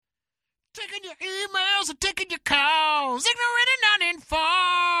Taking your emails and taking your calls. Ignorant and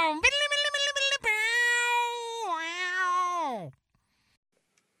uninformed.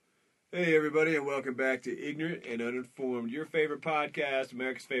 Hey, everybody, and welcome back to Ignorant and Uninformed, your favorite podcast,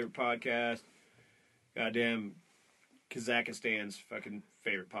 America's favorite podcast, goddamn Kazakhstan's fucking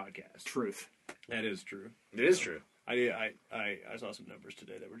favorite podcast. Truth. That is true. It is true. I saw some numbers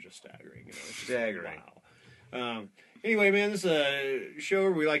today that were just staggering. You know, it's just, Staggering. Wow. Anyway, man, this is a show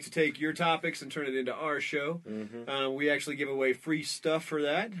where we like to take your topics and turn it into our show. Mm-hmm. We actually give away free stuff for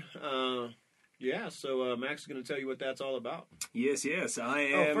that. So Max is going to tell you what that's all about. Yes, I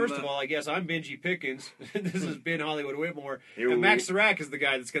am. Oh, first of all, I guess I'm Benji Pickens. This has been Hollywood Whitmore. Yo. And Max Serac is the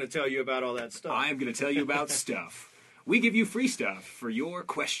guy that's going to tell you about all that stuff. I am going to tell you about stuff. We give you free stuff for your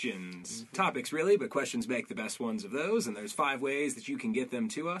questions. Topics, really, but questions make the best ones of those, and there's 5 ways that you can get them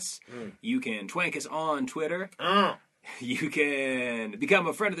to us. You can twank us on Twitter. You can become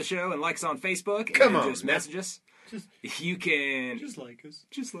a friend of the show and like us on Facebook. Come and on, just man. message us. You can... Just like us.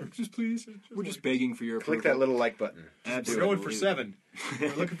 Just please. We're just begging for your Click approval. that little like button. We're Absolutely. going for 7.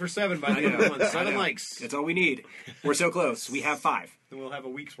 We're looking for 7 by the I end of the know. month. I 7 know. likes. That's all we need. We're so close. We have 5. And we'll have a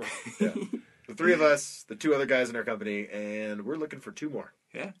week's worth. Yeah. The 3 of us, the 2 other guys in our company, and we're looking for 2 more.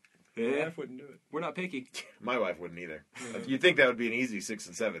 Yeah. My Yeah. wife wouldn't do it. We're not picky. My wife wouldn't either. You'd think that would be an easy 6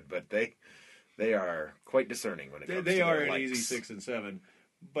 and 7, but they are quite discerning when it comes They to are their an likes. easy 6 and 7,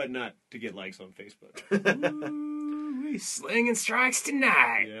 but not to get likes on Facebook. Ooh, slinging strikes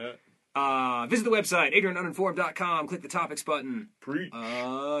tonight. Yeah. Visit the website, ignorantuninformed.com. Click the topics button. Preach.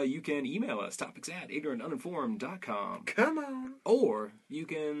 You can email us, topics@ignorantuninformed.com. Come on. Or you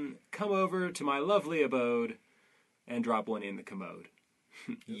can come over to my lovely abode and drop one in the commode.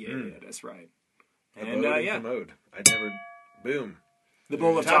 Yeah, that's right. And, Abode yeah, commode. I never... Boom. the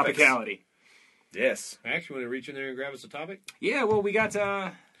bowl of Topics. topicality. Yes. Max, you want to reach in there and grab us a topic? Yeah, well, we got,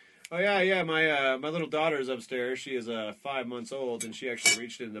 Oh yeah. My little daughter is upstairs. She is 5 months old, and she actually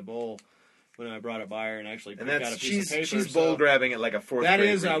reached in the bowl when I brought it by her and actually And picked out a that's piece of paper. she's bowl grabbing it like a 4th That grade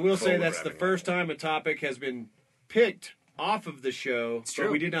is, I reading. will say, Bowl that's the grabbing first it. time a topic has been picked off of the show. It's But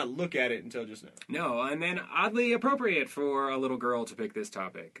true. we did not look at it until just now. No, and then oddly appropriate for a little girl to pick this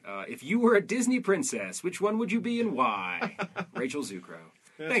topic. If you were a Disney princess, which one would you be and why? Rachel Zucrow.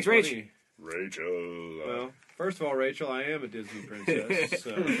 That's Thanks, funny. Rach. Rachel. Well, first of all, Rachel, I am a Disney princess.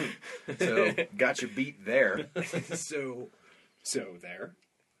 So, got you beat there. so there.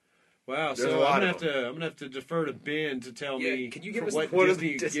 Wow. There's So a lot I'm of gonna have to defer to Ben to tell Yeah, me. can you give for us what what are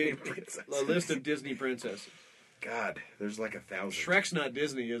Disney, the Disney gave- princesses? a list of Disney princesses? God, there's like 1,000. Shrek's not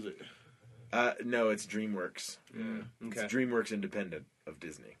Disney, is it? No, it's DreamWorks. Okay. It's DreamWorks independent of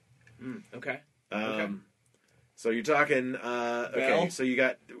Disney. Okay. Okay. So you're talking, okay, Belle? so you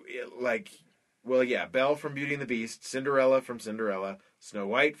got, Belle from Beauty and the Beast, Cinderella from Cinderella, Snow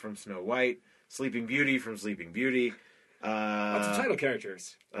White from Snow White, Sleeping Beauty from Sleeping Beauty. Lots of title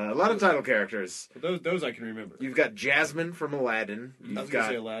characters. A lot of title characters. Those I can remember. You've got Jasmine from Aladdin. I was You've gonna got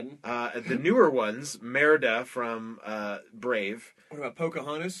say Aladdin. the newer ones, Merida from Brave, What about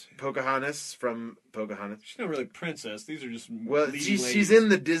Pocahontas? Pocahontas from Pocahontas. She's not really a princess. These are just Well, leading she's ladies. in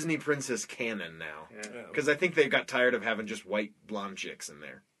the Disney princess canon now. Yeah. Yeah. Because I think they got tired of having just white blonde chicks in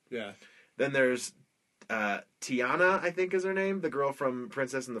there. Yeah. Then there's Tiana, I think is her name, the girl from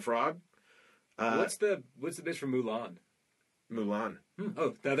Princess and the Frog. What's the bitch from Mulan? Mulan.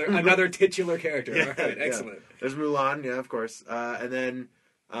 Oh, another titular character. Yeah, All right, yeah. excellent. There's Mulan, yeah, of course. And then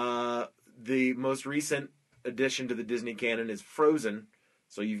the most recent addition to the Disney canon is Frozen.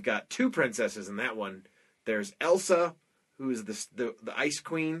 So you've got 2 princesses in that one. There's Elsa, who is the Ice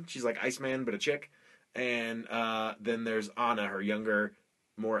Queen. She's like Iceman, but a chick. And then there's Anna, her younger,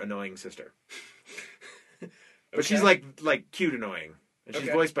 more annoying sister. But she's like cute annoying. And she's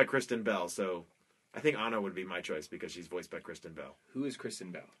Okay. voiced by Kristen Bell, so I think Anna would be my choice because she's voiced by Kristen Bell. Who is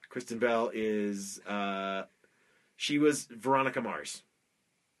Kristen Bell? Kristen Bell is she was Veronica Mars.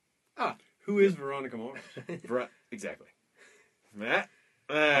 Who is Veronica Mars? Exactly. See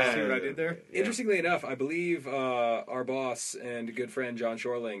what I did there? Yeah. Interestingly enough, I believe our boss and good friend John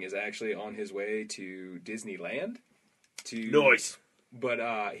Shorling is actually on his way to Disneyland. Nice.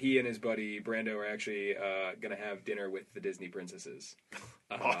 But he and his buddy Brando are actually going to have dinner with the Disney princesses.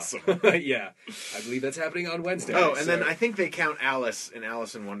 Awesome. Yeah. I believe that's happening on Wednesday. Oh, and then so- I think they count Alice in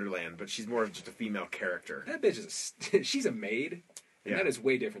Alice in Wonderland, but she's more of just a female character. That bitch is... she's a maid. And Yeah. that is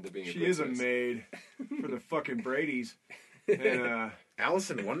way different than being a She is princess. a maid for the fucking Brady's. And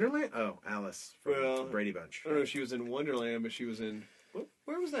Alice in Wonderland? Oh, Alice from Well, the Brady Bunch. I don't know if she was in Wonderland, but she was in.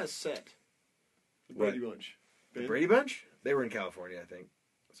 Where was that set? The What? Brady Bunch. The Ben? Brady Bunch? They were in California, I think,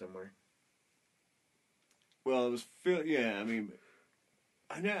 somewhere. Well, it was. Yeah, I mean,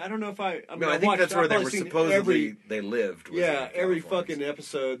 I don't know if I mean, No, I I've think watched- that's where I've they probably were seen supposedly they lived. was Yeah, in every California. fucking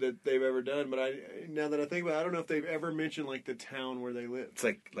episode that they've ever done. But now that I think about it, I don't know if they've ever mentioned like the town where they live. It's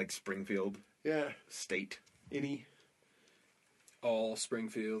like Springfield Yeah, State. any. All It's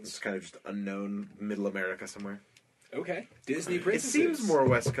Springfields. kind of just unknown Middle America somewhere. Okay. Disney It princesses. seems more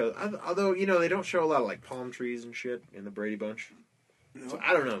West Coast, although they don't show a lot of like palm trees and shit in the Brady Bunch. So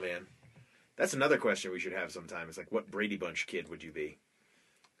I don't know, man. That's another question we should have sometime. It's like, what Brady Bunch kid would you be?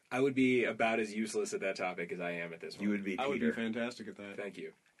 I would be about as useless at that topic as I am at this one. You would be Peter. I would be fantastic at that. Thank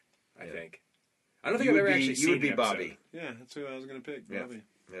you. I Yeah. think. I don't think You I've would ever be- actually seen You would be an episode. Bobby. Yeah, that's who I was gonna pick. Yep. Bobby.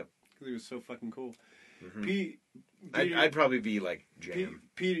 Yep. Because he was so fucking cool. Mhm. Peter, I'd probably be like Jam.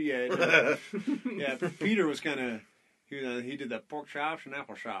 Peter, yeah, no. Yeah. Peter was kind of. He did that pork chops and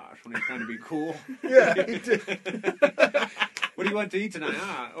applesauce when he was trying to be cool. Yeah. What do you want to eat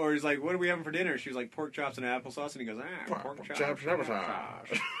tonight? Or he's like, what are we having for dinner? She was like, pork chops and applesauce. And he goes, pork chops and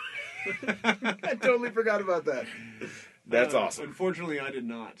applesauce. I totally forgot about that. That's awesome. Unfortunately, I did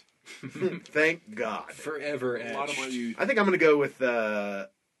not. Thank God. Forever A lot of my etched. youth. I think I'm going to go with,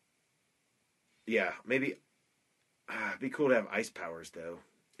 maybe. It'd be cool to have ice powers, though.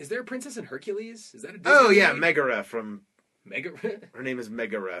 Is there a princess in Hercules? Is that a Disney Oh, yeah, movie? Megara from. Mega. Her name is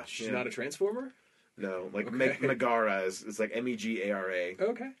Megara. She's Yeah. not a transformer? No, like Okay. Megara is. It's like Megara.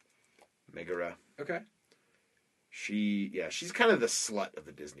 Okay. Megara. Okay. She's kind of the slut of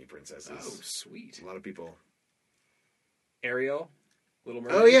the Disney Oh, princesses. sweet. A lot of people. Ariel? Little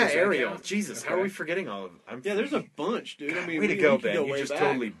Mermaid? Oh yeah, does that Ariel. count? Jesus, how are Okay. we forgetting all of them? Yeah, there's a bunch, dude. God, I mean, way to we go, could Ben. go You way just back.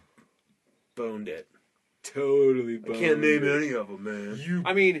 totally boned it. Totally I can't name any of them, man. You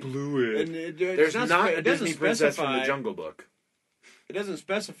I mean, blew it. and it's There's not a it doesn't Disney princess from the specify- Jungle Book. It doesn't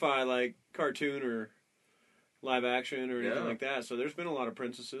specify like cartoon or live action or anything Yeah. like that. So there's been a lot of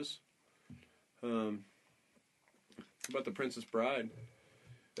princesses. About the Princess Bride.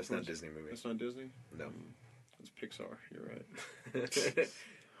 That's not a Disney movie. That's not Disney. No, It's Pixar. You're right.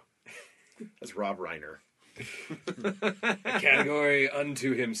 that's Rob Reiner. A category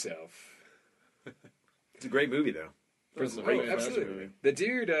unto himself. It's a great movie, though. That's a Oh, fantastic absolutely. movie. The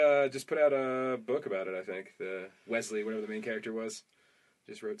dude just put out a book about it, I think. The Wesley, whatever the main character was,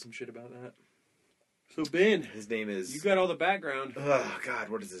 just wrote some shit about that. So Ben, His name is. you got all the background. Oh God,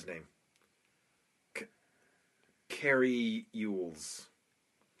 what is his name? Carrie Ewells,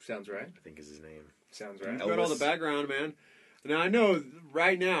 Sounds right. I think is his name. Sounds You right. got all the Elvis. background, man. Now I know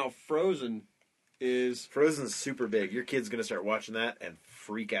right now Frozen is. Frozen's super big. Your kid's gonna start watching that and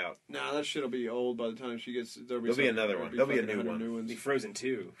freak out. Nah, that shit'll be old by the time she gets. There'll There'll be another one. There'll be a fucking new 100 one. New The ones. Frozen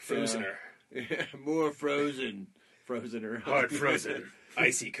 2. Frozener. Yeah, more Frozen. Frozener. Hard frozen.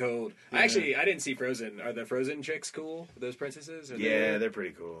 Icy cold. Yeah. Actually, I didn't see Frozen. Are the Frozen chicks cool? Those princesses? Are Yeah, they're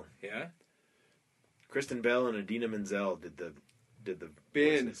pretty cool. Yeah? Kristen Bell and Idina Menzel did the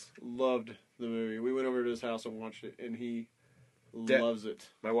Ben voices. loved the movie. We went over to his house and watched it, and he Da- loves it.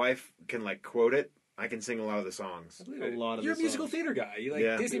 My wife can like quote it. I can sing a lot of the songs. I believe A it. lot of You're a the musical songs. theater guy. You like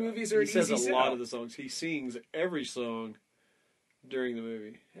Yeah. Disney movies are He an says easy a lot sell. of the songs. He sings every song during the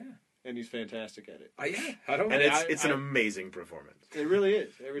movie. Yeah. And he's fantastic at it. Yeah. I don't And know. it's an amazing performance. It really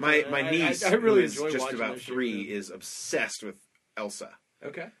is. Every My time. my niece, I really who is enjoy just watching about that shit, 3, man. is obsessed with Elsa.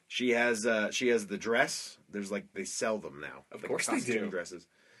 Okay. She has the dress. There's like they sell them now. Of Like course they costume do. dresses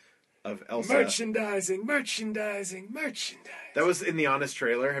of Elsa. Merchandising. That was in the Honest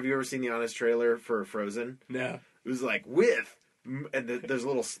trailer. Have you ever seen the Honest trailer for Frozen? No. It was like there's a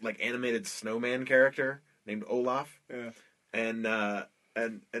little like animated snowman character named Olaf, Yeah. and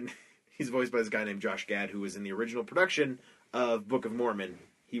he's voiced by this guy named Josh Gad, who was in the original production of Book of Mormon.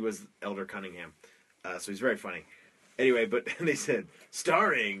 He was Elder Cunningham, so he's very funny. Anyway, but they said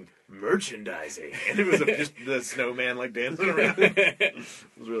starring merchandising, and it was just the snowman like dancing around. It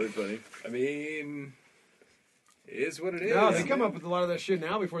was really funny. I mean, it is what it is. No, they come up with a lot of that shit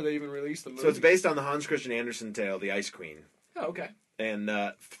now before they even release the movie. So it's based on the Hans Christian Andersen tale, The Ice Queen. Oh, okay. And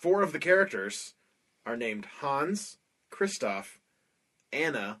 4 of the characters are named Hans, Christoph,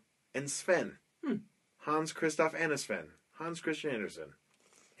 Anna, and Sven. Hans, Christoph, Anna, Sven. Hans Christian Andersen.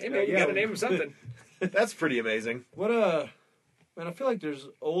 Hey, man, you Yeah. gotta name him something. That's pretty amazing. What man, I feel like there's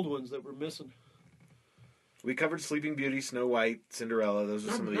old ones that we're missing. We covered Sleeping Beauty, Snow White, Cinderella. Those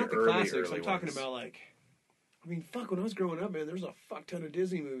are some of the Not the early, classics. early I'm talking ones. about like, I mean, fuck. When I was growing up, man, there was a fuck ton of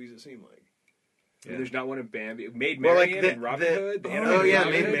Disney movies. It seemed like. Yeah. There's not one of Bambi. Maid Well, like Marian and Robin Hood. the animated Oh yeah,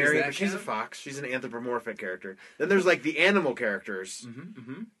 Robin Maid Hood, does Mary, that but she's a count? fox. She's an anthropomorphic character. Then there's like the animal characters,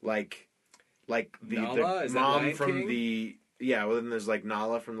 like the Nala, is that mom Lion from King? the Well, then there's like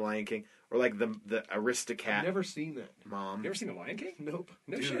Nala from the Lion King, or like the I've Aristocat never seen that. mom. You ever seen The Lion King? Nope.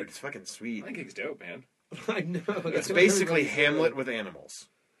 No Dude, shit. it's fucking sweet. Lion King's dope, man. I know. It's basically Hamlet with animals.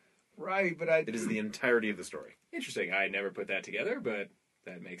 Right, but It is the entirety of the story. Interesting. I never put that together, but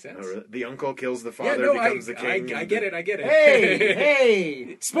that makes sense. The uncle kills the Yeah, father, no, becomes the king. I get it. I get it.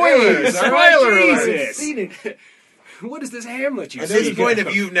 Hey! Spoilers! Hey, all right? spoiler alert. Jesus! Seen it. What is this Hamlet you At see? this point,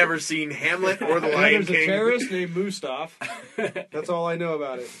 if you've never seen Hamlet or The Lion There's a King, terrorist named Mustaf. That's all I know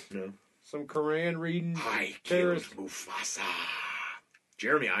about it. no. Some Quran reading I killed terrorist. Mufasa.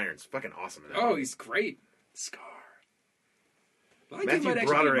 Jeremy Irons, fucking awesome in that. Oh, movie. he's great. Scar. Lion King Matthew might actually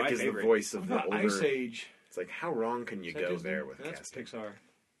be Broderick my is the favorite. voice of the What about Ice older. Age? It's like, how wrong can you Is that go Disney? there with That's casting? Pixar.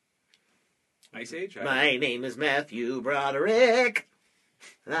 Ice Age? My name is Matthew Broderick.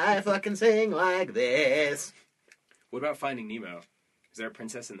 I fucking sing like this. What about Finding Nemo? Is there a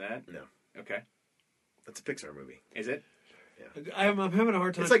princess in that? No, Okay. that's a Pixar movie. Is it? I'm having a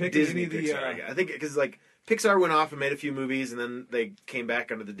hard time It's like picking Disney any of the. Pixar. I think because like Pixar went off and made a few movies, and then they came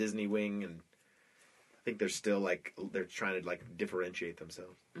back under the Disney wing, and I think they're still like they're trying to like differentiate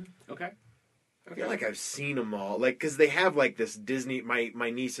themselves. Okay. I feel like I've seen them all, like because they have like this Disney. My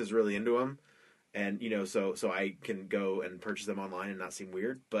niece is really into them, and you know, so I can go and purchase them online and not seem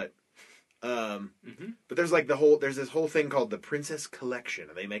weird. But but there's like there's this whole thing called the Princess Collection,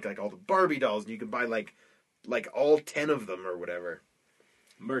 and they make like all the Barbie dolls, and you can buy like all 10 of them or whatever.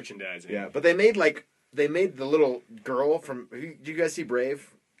 Merchandising. Yeah, but they made the little girl from. Do you guys see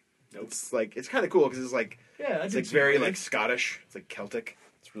Brave? Nope. It's kind of cool because it's like Yeah, it's like very like Scottish. It's like Celtic.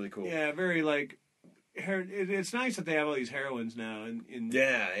 It's really cool. Yeah, very like. It's nice that they have all these heroines now.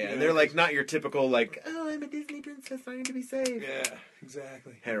 Yeah. And they're like not your typical like, oh, I'm a Disney princess, I need to be saved. Yeah,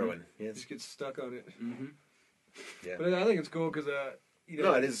 exactly. Heroine. Yes. Just get stuck on it. Mm-hmm. Yeah. But I think it's cool because you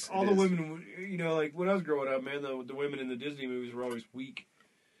know, No, it is. all it the is. women. You know, like when I was growing up, man, the women in the Disney movies were always weak.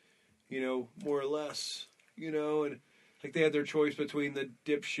 You know, more or less. You know, and like they had their choice between the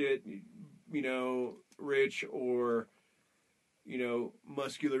dipshit, you know, rich or, you know,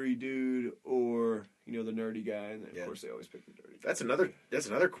 muscular-y dude or, you know, the nerdy guy. And of course they always pick the nerdy guy. That's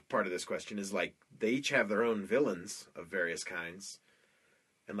another part of this question is like they each have their own villains of various kinds,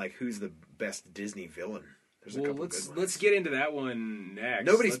 and like who's the best Disney villain? There's a couple good ones. Let's get into that one next.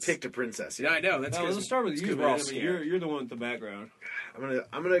 Nobody's picked a princess yet. Yeah, I know. That's No, let's start with you, because man. we're all I mean, scared. you're the one with the background. I'm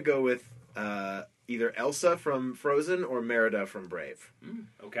gonna go with either Elsa from Frozen or Merida from Brave,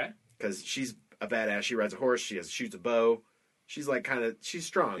 Okay. because she's a badass. She rides a horse. She shoots a bow. She's like she's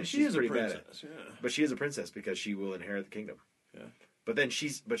strong. And she's she is a pretty princess, badass. yeah. But she is a princess because she will inherit the kingdom. Yeah. But then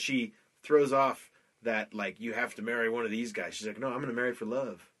she throws off that like you have to marry one of these guys. She's like, no, I'm gonna marry for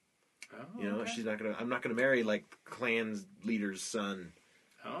love. Oh, You know, okay. I'm not gonna marry like clan's leader's son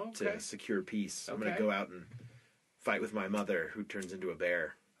Oh, okay. to secure peace. I'm gonna Okay. go out and fight with my mother, who turns into a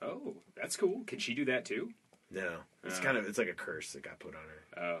bear. Oh, that's cool. Can she do that too? No, it's Oh. it's like a curse that got put on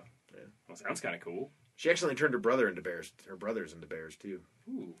her. Oh. Yeah. Well, sounds kind of cool. She actually turned her brothers into bears too.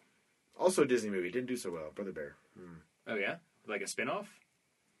 Ooh. Also a Disney movie, didn't do so well. Brother Bear. Oh, yeah? Like a spin-off?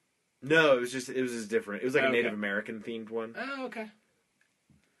 No, it was just different. It was like a Okay. Native American themed one. Oh, okay.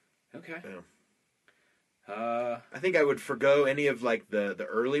 Okay. Yeah. I think I would forgo any of like the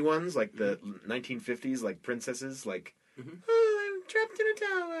early ones, like the 1950s, like princesses, like oh, I'm trapped in a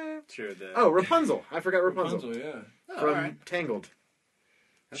tower. Sure. Oh, Rapunzel! I forgot Rapunzel, Rapunzel, yeah. Oh, from all right. Tangled.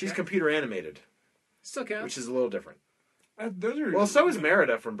 She's Okay. computer animated, Still counts. which is a little different. Those are Well, so is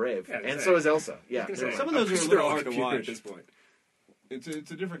Merida from Brave, Yeah, I was and gonna so say. is Elsa. Yeah, I was gonna say, Some of those are a they're little all hard to computer watch. at this point. It's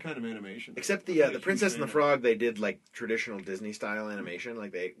a different kind of animation. except I'm the not a the huge Princess and fan the of Frog. They did like traditional Disney style animation,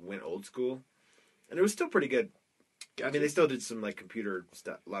 like they went old school, and it was still pretty good. Gotcha. I mean, they still did some like computer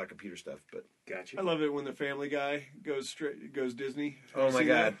stuff, a lot of computer stuff, but Gotcha. I love it when the Family Guy goes Disney. Have oh you my seen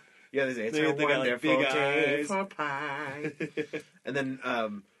god, yeah, they say it's They a got, like, wonderful big day eyes. for pie. And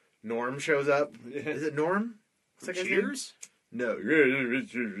then Norm shows up. that? Is it Norm? What's that guy's name? Cheers? No,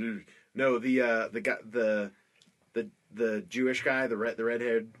 no, the guy, the Jewish guy, the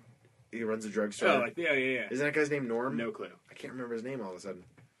red-haired, he runs a drugstore. Oh, like, yeah. Isn't that guy's name Norm? No clue. I can't remember his name all of a sudden.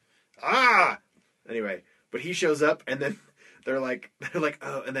 Ah! Anyway, but he shows up, and then they're like,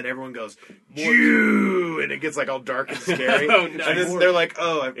 oh, and then everyone goes, Jew! And it gets like all dark and scary. Oh, nice. And then they're like,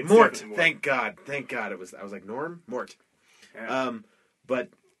 oh, It's Mort! definitely Mort. Thank God. I was like, Norm? Mort. Yeah. But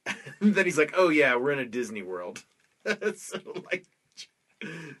then he's like, oh yeah, we're in a Disney World. So like,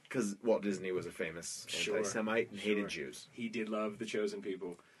 because Walt Disney was a famous Sure. anti-Semite and hated Sure. Jews. He did love The Chosen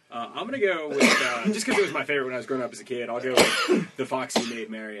People. I'm going to go with, just because it was my favorite when I was growing up as a kid, I'll go with The Fox Who Made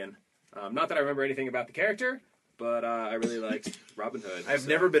Marian. Not that I remember anything about the character, but I really liked Robin Hood. I've so-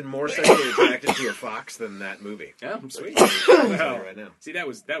 never been more sexually attracted to a fox than that movie. Yeah, sweet. I'll tell you Well, right now. see, that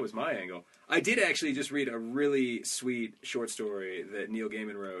was my angle. I did actually just read a really sweet short story that Neil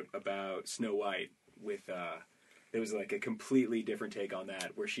Gaiman wrote about Snow White with there was like a completely different take on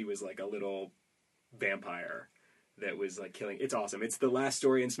that, where she was like a little vampire that was like killing. It's awesome. It's the last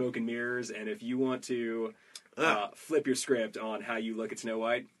story in Smoke and Mirrors, and if you want to flip your script on how you look at Snow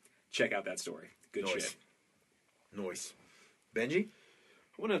White, check out that story. Good Nice. shit. Noise. Benji?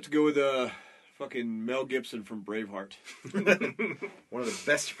 I'm gonna have to go with fucking Mel Gibson from Braveheart. One of the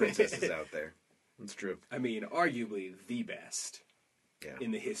best princesses out there. That's true. I mean, arguably the best Yeah.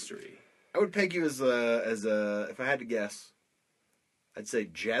 in the history. I would peg you as a if I had to guess, I'd say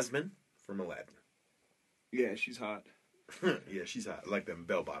Jasmine from Aladdin. Yeah, she's hot. Yeah, she's hot. I like them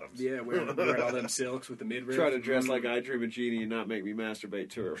bell bottoms. Yeah, wearing all them silks with the midriff. Try to dress like I Dream of Jeannie and not make me masturbate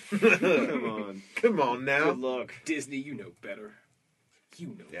to her. Come on. Come on now. Good luck. Disney, you know better. You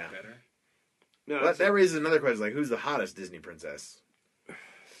know Yeah. better. No, But that raises another question: like, who's the hottest Disney princess?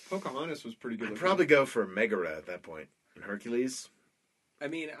 Pocahontas was pretty good. I'd looking. probably go for Megara at that point. And Hercules. I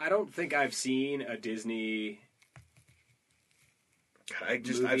mean, I don't think I've seen a Disney. I've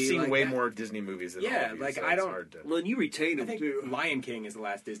Movie seen like way that? more Disney movies than all Yeah, of you, like, so I it's don't- hard to... Well, and you retain I them think too. Lion King is the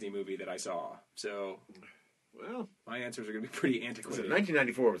last Disney movie that I saw. So Well, my answers are going to be pretty So antiquated.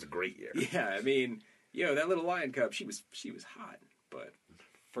 1994 was a great year. Yeah, I mean, that little lion cub, she was hot, but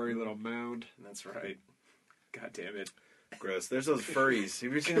furry little mound. that's right. God damn it. Gross. There's those furries.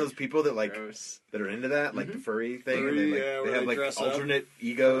 Have you seen those people that like Gross. that are into that, like the furry thing? Furry, and they, yeah, they where have they like dress up. alternate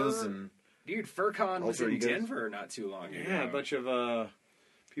egos and Dude, FurCon was Alter in egos. Denver not too long ago. Yeah, a bunch of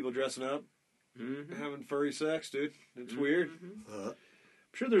people dressing up, Mhm. having furry sex, dude. It's weird. uh, I'm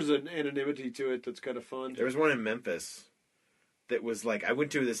sure there's an anonymity to it that's kind of fun. there was one in Memphis that was like I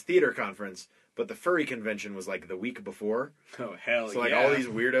went to this theater conference, but the furry convention was like the week before. Oh, hell So like yeah. all these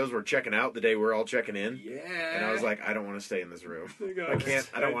weirdos were checking out the day we're all checking in. Yeah. And I was like, I don't want to stay in this room. God. I can't.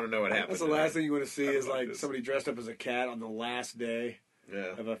 I don't want to know what happened. That's the tonight. last thing you want to see is love like this. somebody dressed up as a cat on the last day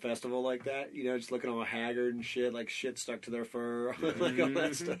Yeah. of a festival like that. You know, just looking all haggard and shit, like shit stuck to their fur, like all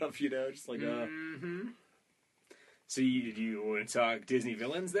that stuff. You know, just like Mm-hmm. So you want to talk Disney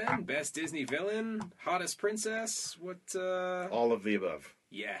villains then? Best Disney villain? Hottest princess? What, All of the above.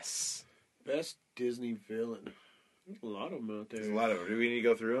 Yes. best Disney villain. There's a lot of them out there. There's a lot of them. Do we need to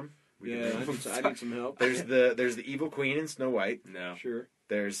go through them? Yeah, I need some help. There's the evil queen in Snow White. No. Sure.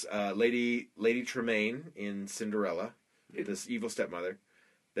 There's Lady Tremaine in Cinderella, this evil stepmother.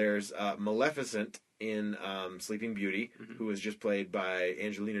 There's Maleficent in Sleeping Beauty, who was just played by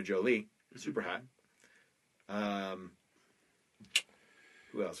Angelina Jolie, super hot.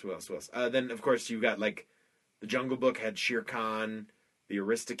 Who else? Then of course you got like the Jungle Book had Shere Khan. The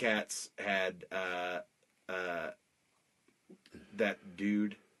Aristocats had that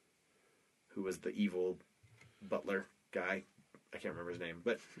dude who was the evil butler guy. I can't remember his name,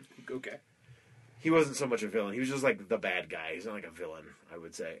 but Okay. he wasn't so much a villain. He was just like the bad guy. He's not like a villain, I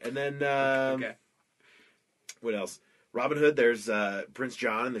would say. And then Okay. what else? Robin Hood. There's Prince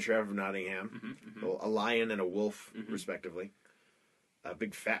John and the Sheriff of Nottingham, a lion and a wolf, respectively. A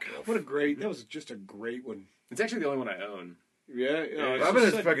big fat wolf. That was just a great one. It's actually the only one I own. Yeah, it's Robin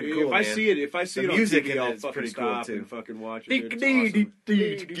just Hood's fucking cool, If I man. see it The on music TV, in I'll it's fucking pretty cool, stop too. and fucking watch it. Dude.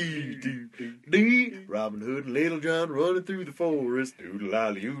 It's awesome. Robin Hood and Little John running through the forest.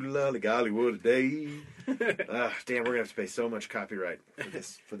 Doodle-lolly, oodle-lolly, golly, what a day. Damn, we're going to have to pay so much copyright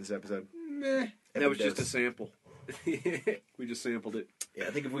for this episode. Meh. That was just a Epidos. sample. We just sampled it. Yeah,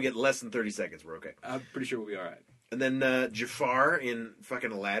 I think if we get less than 30 seconds, we're okay. I'm pretty sure we'll be alright. And then Jafar in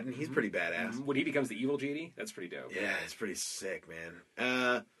fucking Aladdin, he's pretty badass. When he becomes the evil genie, that's pretty dope. Yeah, it's pretty sick,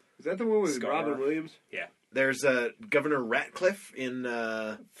 man. Is that the one with Scar. Robin Williams? Yeah. There's Governor Ratcliffe in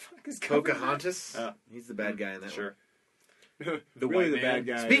Fuck is going on? Pocahontas. Oh. He's the bad guy in that Sure. The white really the man. bad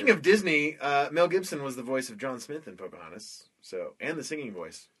guy. one. Speaking of Disney, Mel Gibson was the voice of John Smith in Pocahontas, and the singing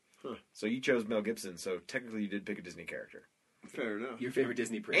voice. Huh. So you chose Mel Gibson, so technically you did pick a Disney character. fair enough. Your favorite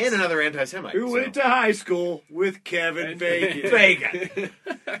Disney prince. And another anti-Semite. Who went to high school with Kevin Bacon? Bacon.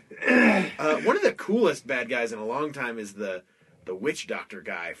 One of the coolest bad guys in a long time is the witch doctor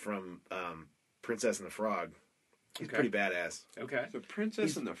guy from Princess and the Frog. He's Okay. pretty badass. Okay. The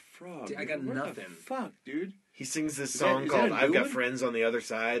Princess and the Frog. Dude, I got What nothing. The fuck, dude. He sings this Is song that called a "I've new Got one? Friends on the Other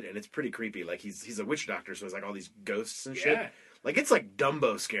Side," and it's pretty creepy. Like he's a witch doctor, so it's like all these ghosts and Yeah. shit. Like it's like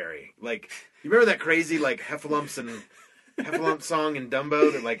Dumbo scary. Like you remember that crazy like Heffalump song in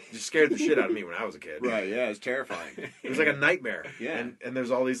Dumbo that like just scared the shit out of me when I was a kid. Right, yeah, it's terrifying. It was like a nightmare. Yeah. And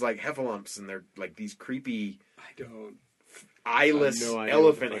there's all these like Heffalumps and they're like these creepy I don't. eyeless I have no idea what the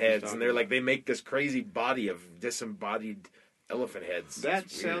elephant fuck he's heads, talking and they're like about. they make this crazy body of disembodied elephant heads. That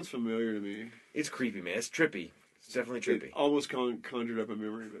It's weird. sounds familiar to me. It's creepy, man. It's trippy. It's definitely trippy. It almost conjured up a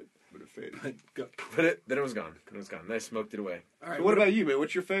memory, but But it faded. Then it was gone. It was gone. Then I smoked it away. All right. So what about you, man?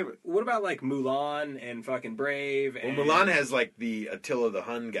 What's your favorite? What about like Mulan and fucking Brave? Well, And... Mulan has like the Attila the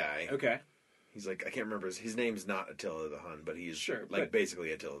Hun guy. Okay. He's like, I can't remember his name's not Attila the Hun, but he's Sure, like but-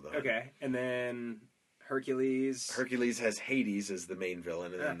 basically Attila the Hun. Okay. And then Hercules. Hercules has Hades as the main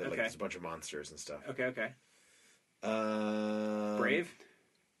villain, and then okay. there's a bunch of monsters and stuff. Okay. Um, Brave.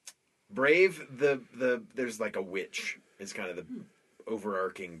 Brave, there's like a witch is kind of the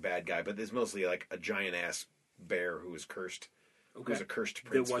overarching bad guy, but there's mostly like a giant ass bear who was cursed. Who Okay. was a cursed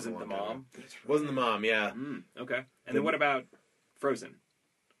prince. That for a wasn't the long time. mom. Wasn't the mom, yeah. Okay. And then what about Frozen?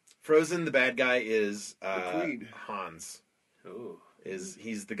 Frozen, the bad guy is The queen. Hans. Ooh.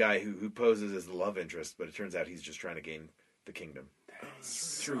 He's the guy who poses as the love interest, but it turns out he's just trying to gain the kingdom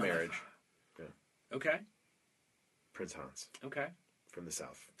through marriage. Okay. Prince Hans Okay. from the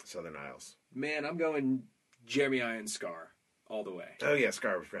Southern Isles. Man, I'm going Jeremy Irons Scar all the way. Oh yeah,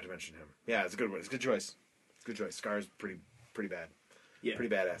 Scar. We forgot to mention him. Yeah, it's a good one. It's a good choice. It's a good choice. Scar's pretty bad. Yeah.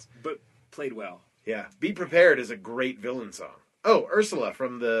 Pretty badass. But played well. Yeah. Be Prepared is a great villain song. Oh, Ursula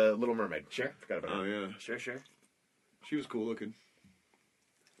from the Little Mermaid. Sure. Forgot about Oh her. yeah, Sure. she was cool looking.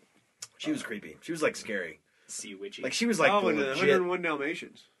 She was creepy. She was like scary. Sea Witchy. Like she was like oh, the and legit 101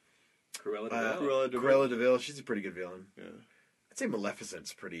 Dalmatians. Cruella de uh, Vil. Cruella de Vil. Cruella de Vil. She's a pretty good villain. Yeah. I'd say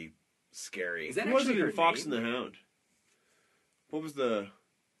Maleficent's pretty scary. Is that Who was actually it her in Fox name? and the Hound? What was the?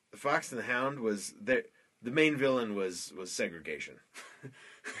 The Fox and the Hound was the main villain was segregation.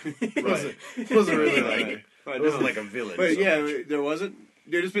 It wasn't really like I it wasn't know. like a villain. But so yeah, much. there wasn't.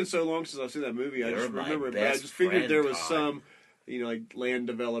 Dude, it's been so long since I've seen that movie. I You're just my remember it. But I best just figured there was friend, some, like land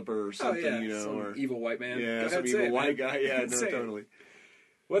developer or something, some or evil white man. Go yeah, ahead, some say evil it, white man. guy. Yeah, no, Say it. totally.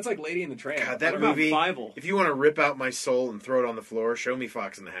 What's like Lady and the Tramp? God, that What about movie. Fievel? If you want to rip out my soul and throw it on the floor, show me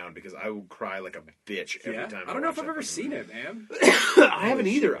Fox and the Hound because I will cry like a bitch every Yeah? time. I don't know watch if I've that ever fucking seen movie. it, man. I haven't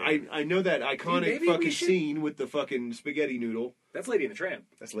Holy either. shit, I know that iconic maybe we fucking should- scene with the fucking spaghetti noodle. That's Lady and the Tramp.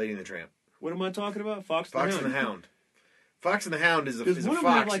 That's Lady and the Tramp. What am I talking about? Fox Fox and the Hound. Fox and the Hound is a Does one of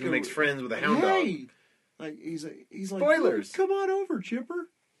them fox have, like, who a- makes friends with a hound dog. Hey! Like he's like Spoilers. Come on over, Chipper.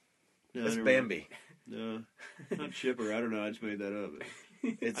 No, That's never Bambi. mind. No, not Chipper. I don't know. I just made that up.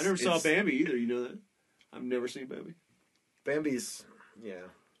 It's, I never saw it's- Bambi either. You know that? I've never seen Bambi. Bambi's, yeah.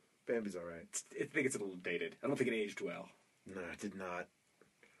 Bambi's all right. I think it's a little dated. I don't think it aged well. No, it did not.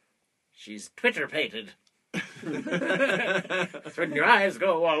 She's Twitter pated. That's when your eyes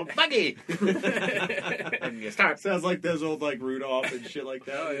go all buggy. And you start. Sounds like those old like Rudolph and shit like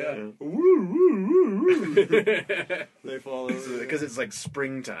that. Oh, yeah. Woo, woo, woo, woo. They fall over. Because it's like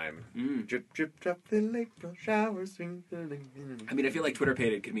springtime. Drip, drip, drop the April showers. I mean, I feel like Twitter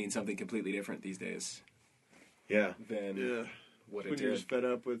pated could mean something completely different these days Yeah. than Yeah. what When it you're did. just fed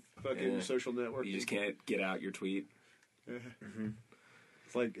up with fucking Yeah. social networking. You just can't get out your tweet.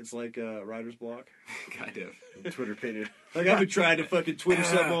 It's like writer's block. Kind of. Twitter pated. Like I've been trying to fucking Twitter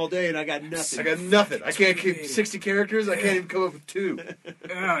something all day and I got nothing. I got nothing. I can't keep 60 characters. I can't even come up with 2.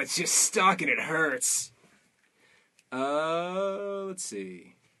 Oh, it's just stuck and it hurts. Let's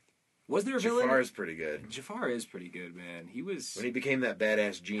see. Was there a villain? Jafar's pretty good. Jafar is pretty good, man. He was When he became that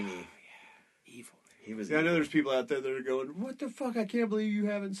badass genie, evil. he was. Yeah, I know there's people out there that are going, "What the fuck? I can't believe you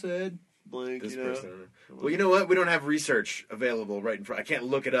haven't said blank." This you know? person. Well, you know what? We don't have research available right in front. I can't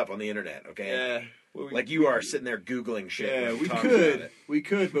look it up on the internet. Okay. Yeah. Well, Like you are sitting there googling shit. Yeah, when we talking about could. it. We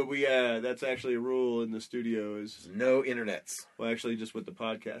could, but that's actually a rule in the studio. Is No internets. well, actually, just with the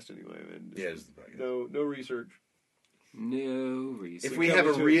podcast anyway. Man. Yeah, it's the podcast. No research. No reason. If we have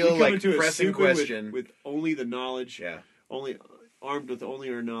a Come real, come like, into it pressing stupid with- question. with only the knowledge, Yeah. only armed with only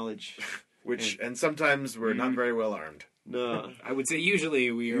our knowledge. And sometimes we're not very well armed. No, I would say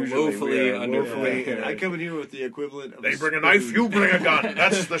usually we are Usually we woefully are under. woefully- I come in here with the equivalent of They a bring a knife, spoon. you bring a gun.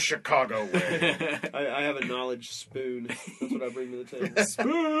 That's the Chicago way. I have a knowledge spoon. That's what I bring to the table.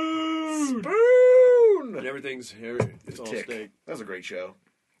 Spoon. And everything's here. It's all Tick. steak. That was a great show.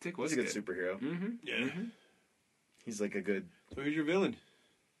 Tick He's was a good good. superhero. Mm-hmm. Yeah. He's like a good. So who's your villain?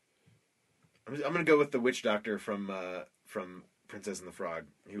 I'm gonna go with the witch doctor from Princess and the Frog.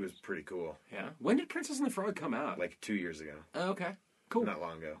 He was pretty cool. Yeah. When did Princess and the Frog come out? Like 2 years ago, Oh, okay. Cool. not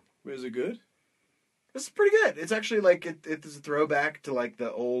long ago. Is it good? It's pretty good. It's actually like it's a throwback to like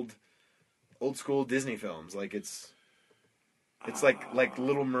the old school Disney films. Like it's like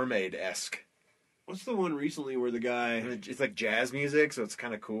Little Mermaid esque. What's the one recently where the guy? It's like jazz music, so it's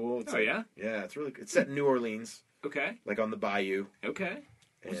kind of cool. It's Oh, like- yeah? yeah. It's really. It's set in New Orleans, Okay. like on the bayou. Okay.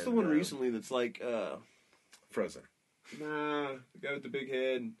 What's And, the one recently that's like? Frozen. Nah, the guy with the big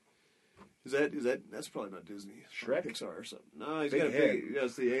head. Is that? That's probably not Disney. It's probably Shrek? Pixar or something. No, he's Big got a head. big. Yeah,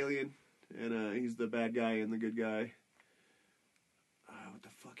 it's the alien, and he's the bad guy and the good guy. what the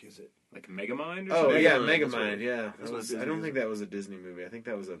fuck is it? Like Megamind or Oh something? yeah, Megamind, that's Megamind. right. Yeah, That's not I Disney, don't is think it? that was a Disney movie. I think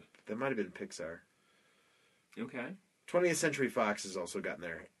that might have been Pixar. Okay. 20th Century Fox has also gotten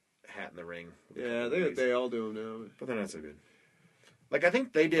their hat in the ring. with a Yeah, couple they movies, they all do them now. but they're not so good. Like I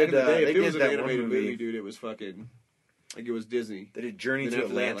think they Back did. in the day, They if it was did an that one animated movie. movie, dude, it was fucking like it was Disney. They did Journey Then to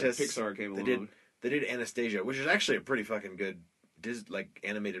after that, like, Atlantis. Pixar came They along. did Anastasia, which is actually a pretty fucking good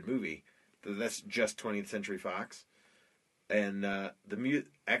animated movie. That's just 20th Century Fox, and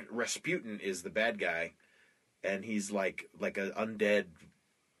Rasputin is the bad guy, and he's like a undead.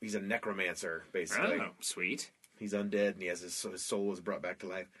 He's a necromancer basically. Oh, sweet. He's undead, and his soul is brought back to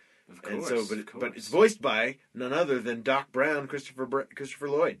life. Of And course. so, of but course. it's voiced by none other than Doc Brown, Christopher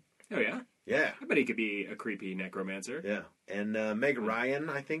Lloyd. Oh, yeah? Yeah, I bet he could be a creepy necromancer. yeah, and Meg Ryan,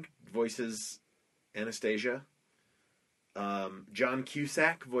 I think, voices Anastasia. John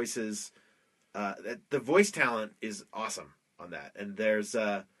Cusack voices. The voice talent is awesome on that. And there's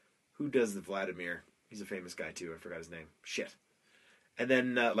who does the Vladimir? He's a famous guy too. I forgot his name. Shit. And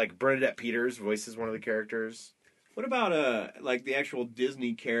then like Bernadette Peters voices one of the characters. What about like the actual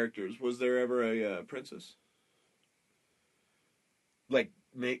Disney characters? Was there ever a princess? Like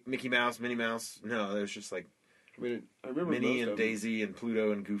Mickey Mouse, Minnie Mouse. No, there's just like I mean, I remember Minnie most and of them. Daisy and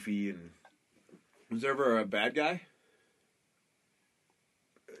Pluto and Goofy and Was there ever a bad guy?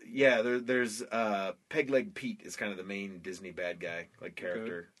 yeah. There's Peg Leg Pete is kind of the main Disney bad guy like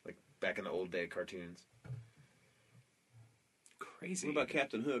character like back in the old day cartoons. Crazy. What about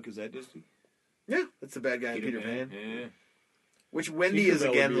Captain Hook? Is that Disney? Yeah, that's the bad guy in Peter Pan. Yeah. Which Wendy Tinkerbell is would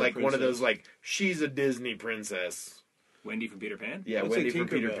again be a like one of princess. those like she's a Disney princess. Wendy from Peter Pan? Yeah, I'd Wendy say from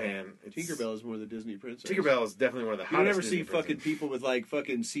Peter Tinkerbell. Pan. Tinkerbell is more the Disney princess. Tinkerbell is definitely one of the You hottest. don't ever Disney see fucking princesses. people with like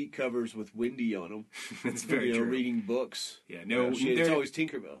fucking seat covers with Wendy on them. That's very true. Reading books. Yeah, no, Shit, it's there- always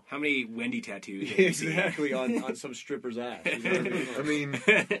Tinkerbell. How many Wendy tattoos? have you seen? Exactly on some stripper's ass. You know what I mean?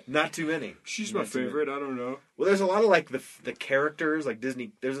 I mean, not too many. She's Not my too many. favorite. I don't know. Well, there's a lot of like the characters like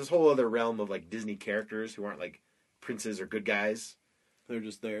Disney. There's this whole other realm of like Disney characters who aren't like princes or good guys. They're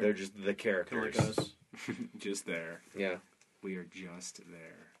just there. They're just the kind of characters. like us. Just there. Yeah, We are just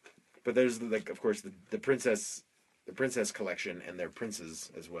there. but there's like of course the princess collection and their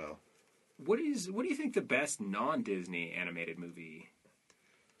princes as well. What do you think the best non-Disney animated movie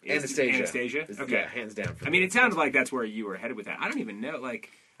is? Anastasia. Anastasia? Is- Okay. yeah, hands down. For I mean, me. it sounded like that's where you were headed with that. I don't even know. Like,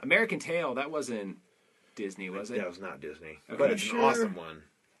 American Tail, that wasn't Disney, was it? that was not Disney, Okay. but it's Sure. an awesome one.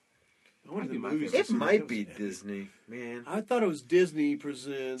 I wonder Might be the my movies. favorite. It might be Disney, man. I thought it was Disney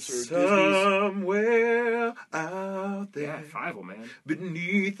Presents or Disney's. Somewhere out there, Yeah, Fievel, man.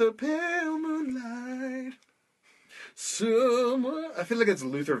 beneath the pale moonlight. Somewhere, I feel like it's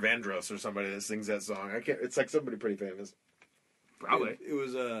Luther Vandross or somebody that sings that song. I can't. It's like somebody pretty famous Probably. It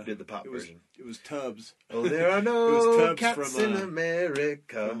was did the pop it was version. it was Tubbs. Oh, there are It no was Tubbs cats from, in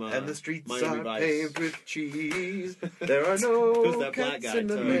America, from, and the streets Miami are Vice. paved with cheese. There are It was no that black cats guy, in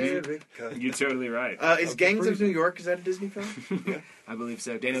Tubbs. America. You're totally right. Is Gangs of New York, is that a Disney film? I believe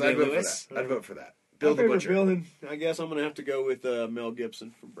so. 'Cause Daniel I'd vote Day-Lewis. for that. I'd vote for that. My Bill the favorite Butcher. villain, I guess I'm gonna have to go with Mel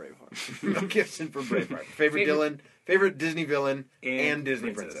Gibson from Braveheart. Mel Gibson from Braveheart. Favorite Disney villain, and Disney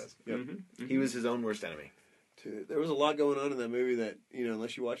princess. Yep. Mhm. He was his own worst enemy. Dude, there was a lot going on in that movie that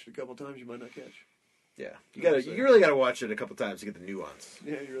unless you watched it a couple times, you might not catch. Yeah, Yeah, you really gotta watch it a couple times to get the nuance.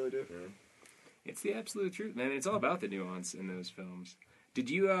 Yeah, you really do. It's the absolute truth, man. It's all about the nuance in those films.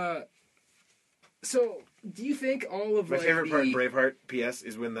 Did you, so, do you think all of, My like, favorite part in the... Braveheart, P.S.,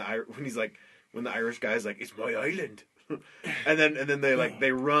 is when the Irish guy's like, "It's my island," and then they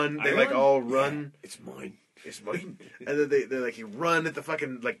run, they like Ireland? all run. It's mine. It's mine. And then they like you run at the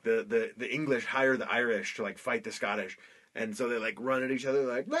fucking like the English hire the Irish to like fight the Scottish, and so they like run at each other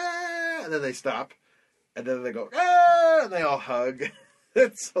like, ah! And then they stop, and then they go, ah! And they all hug.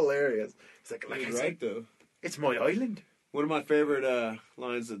 It's hilarious. It's like I He's said, right though. it's my island. One of my favorite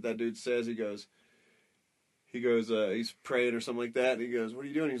lines that dude says, he goes, he's praying or something like that, and he goes, "What are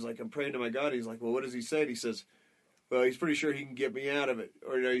you doing?" He's like, "I'm praying to my God." He's like, "Well, what does he say?" And he says, "Well, he's pretty sure he can get me out of it."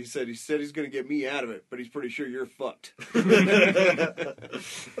 Or he said he's going to get me out of it, but he's pretty sure you're fucked.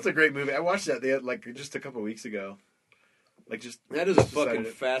 That's a great movie. I watched that like just a couple weeks ago. Like just That is a decided fucking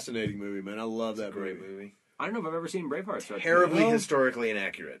it. fascinating movie, man. I love It's a that great movie. movie. I don't know if I've ever seen Braveheart. So Terribly Well- historically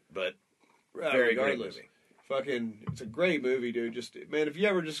inaccurate, but very great Regardless. movie. Fucking, it's a great movie, dude. Just, man, if you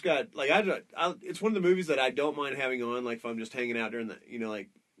ever just got, like, it's one of the movies that I don't mind having on, like, if I'm just hanging out during the, like,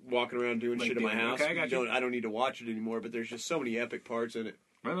 walking around doing Like shit in my doing- house. okay, I got you. I don't need to watch it anymore, but there's just so many epic parts in it.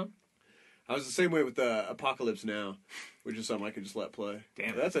 Right on. I was the same way with Apocalypse Now, which is something I could just let play.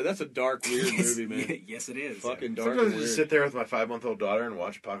 Damn. That's a dark, weird movie, man. Yes, it is. Fucking dark Sometimes and I weird. just sit there with my 5-month-old daughter and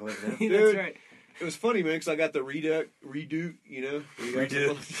watch Apocalypse Now. That's Dude. right. it was funny, man, because I got the redo, you know,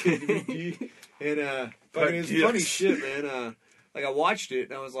 redo, and fucking it's funny shit, man. Like I watched it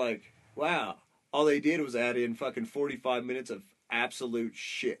and I was like, wow, all they did was add in fucking 45 minutes of absolute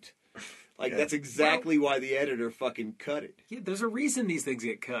shit. Like that's exactly why the editor fucking cut it. Yeah, there's a reason these things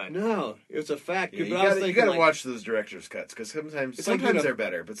get cut. No, it's a fact. Yeah, but you gotta watch those director's cuts because sometimes It's like, you know, they're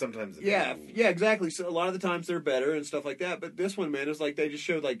better, but sometimes yeah, exactly. So a lot of the times they're better and stuff like that. But this one, man, it's like they just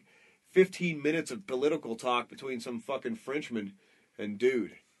showed like 15 minutes of political talk between some fucking Frenchman and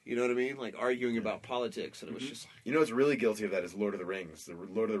dude. You know what I mean? Like arguing about politics, and it was just like, You know what's really guilty of that is Lord of the Rings. The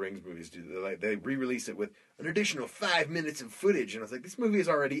Lord of the Rings movies do. They re-release it with an additional 5 minutes of footage, and I was like, this movie is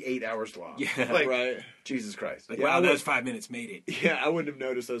already 8 hours long. Yeah, like, right. Jesus Christ. Like, Yeah, wow, I would- those 5 minutes made it. Yeah, I wouldn't have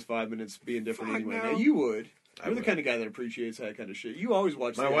noticed those 5 minutes being different Fuck anyway. no. Now you would. I You're the would. kind of guy that appreciates that kind of shit. You always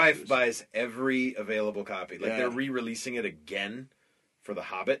watch. My the wife extras. buys every available copy. Like Yeah. they're re-releasing it again for The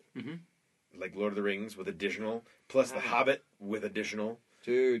Hobbit, Mhm. like Lord of the Rings with additional, plus The Hobbit with additional.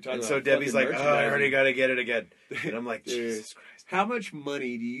 Dude. And so Debbie's like, "Oh, I already got to get it again," and I'm like, Dude. Jesus Christ. How much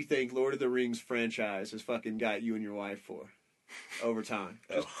money do you think Lord of the Rings franchise has fucking got you and your wife for over time?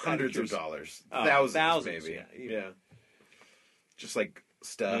 Just Hundreds of curious. dollars, Oh, thousands, maybe. yeah. Yeah, just like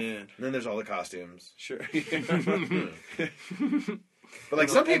stuff. Man. And then there's all the costumes. Sure. But like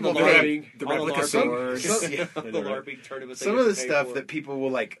some people, the pay- LARPing, the all replica LARPing. swords. Some- yeah, the LARPing tournaments. they some get of to the pay stuff for. that people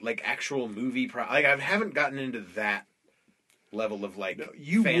will like actual movie. Like I haven't gotten into that level of like. No,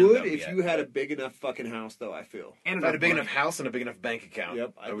 you fandom would if yet. you had a big enough fucking house, though. I feel. And If I had a big money. enough house and a big enough bank account.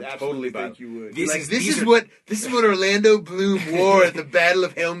 Yep, I would absolutely totally buy. think you would. This Like is- this these is are- what Orlando Bloom wore at the Battle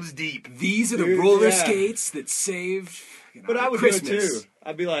of Helm's Deep. These are the Dude, roller yeah. skates that saved. But I would Christmas. do it too.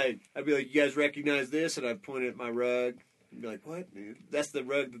 I'd be like, you guys recognize this? And I'd point at my rug. And be like, what? Dude? That's the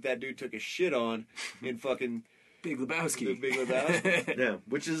rug that dude took a shit on in fucking Big Lebowski. the Big Lebowski. Yeah,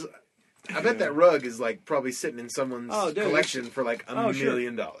 which is, I bet that rug is like probably sitting in someone's Oh, dude, collection for like $1 Oh, sure.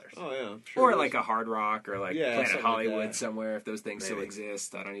 million. Oh yeah, sure Or it is. like a Hard Rock or like Yeah, Planet something like Hollywood that. somewhere if those things still Maybe.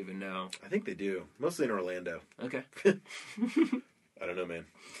 exist. I don't even know. I think they do, mostly in Orlando. Okay. I don't know, man.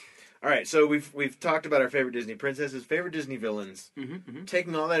 All right, so we've talked about our favorite Disney princesses, favorite Disney villains. Mm-hmm.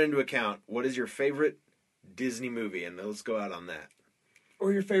 Taking all that into account, what is your favorite Disney movie? And let's go out on that.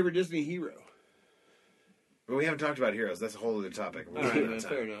 or your favorite Disney hero. But we haven't talked about heroes. That's a whole other topic. We're All right, running man, out of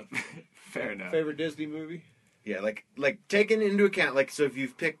fair time. enough. Fair enough. Favorite Disney movie? Yeah, like taken into account, like so if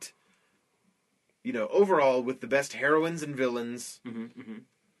you've picked, overall with the best heroines and villains, Mm-hmm.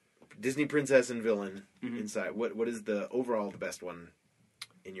 Disney princess and villain Mhm. inside. What is the overall the best one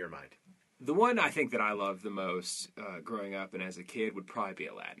in your mind? The one I think that I loved the most growing up and as a kid would probably be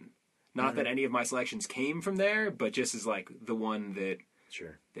Aladdin. Not that any of my selections came from there, but just as like the one that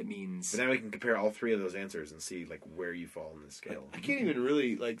Sure. means. But now we can compare all three of those answers and see like where you fall in the scale. I can't even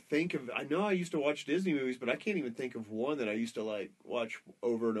really think of. I know I used to watch Disney movies, but I can't even think of one that I used to watch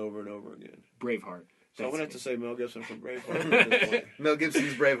over and over and over again. Braveheart. So I'm That's gonna have it. to say Mel Gibson from Braveheart at this point. Mel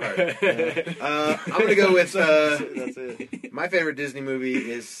Gibson's Braveheart. I'm gonna go with That's it. my favorite Disney movie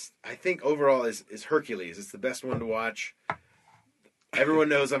is I think overall is Hercules. It's the best one to watch. Everyone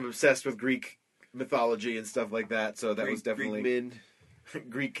knows I'm obsessed with Greek mythology and stuff like that, so that was definitely Greek men.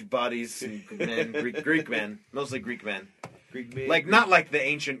 Greek bodies and men, Greek men, mostly Greek men. Greek men. Like not like the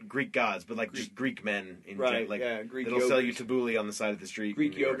ancient Greek gods, but like just Greek men in Right, general. Like yeah, Greek that'll sell you yogurt. tabbouleh on the side of the street.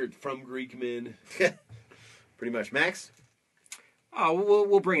 Greek in New York. yogurt from Greek men. Pretty much, Max. Oh,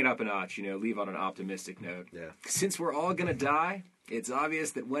 we'll bring it up a notch. Leave on an optimistic note. Yeah. Since we're all gonna die, it's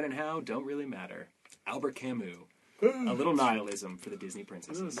obvious that when and how don't really matter. Albert Camus. A little nihilism for the Disney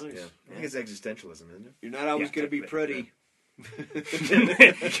princesses. Oh, nice. Yeah, I think it's existentialism, isn't it? You're not always Yeah, going to be definitely. pretty.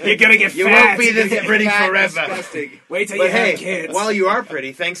 You're gonna get You fat. won't be this pretty forever. Disgusting. Wait till But you hey, have kids. while you are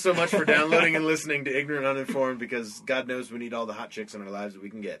pretty, thanks so much for downloading and listening to Ignorant Uninformed because God knows we need all the hot chicks in our lives that we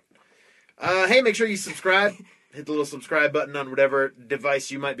can get. Hey, make sure you subscribe. Hit the little subscribe button on whatever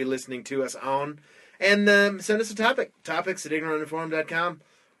device you might be listening to us on. And send us a topic. Topics at ignorantuninformed.com.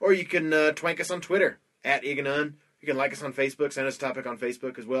 Or you can twank us on Twitter at Ignun. You can like us on Facebook. Send us a topic on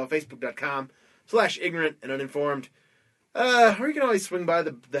Facebook as well. Facebook.com/ignorant and uninformed. Or you can always swing by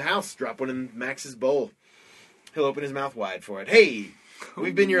the house, drop one in Max's bowl. He'll open his mouth wide for it. Hey,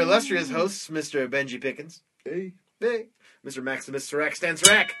 we've been your illustrious hosts, Mr. Benji Pickens. Hey. Hey. Mr. Maximus Serac Stan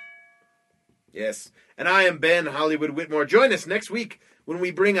Serac. Yes. And I am Ben Hollywood Whitmore. Join us next week when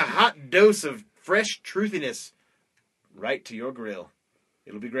we bring a hot dose of fresh truthiness right to your grill.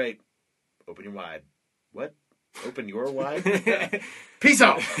 It'll be great. Open your wide. What? Open your wide? Peace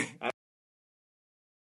out.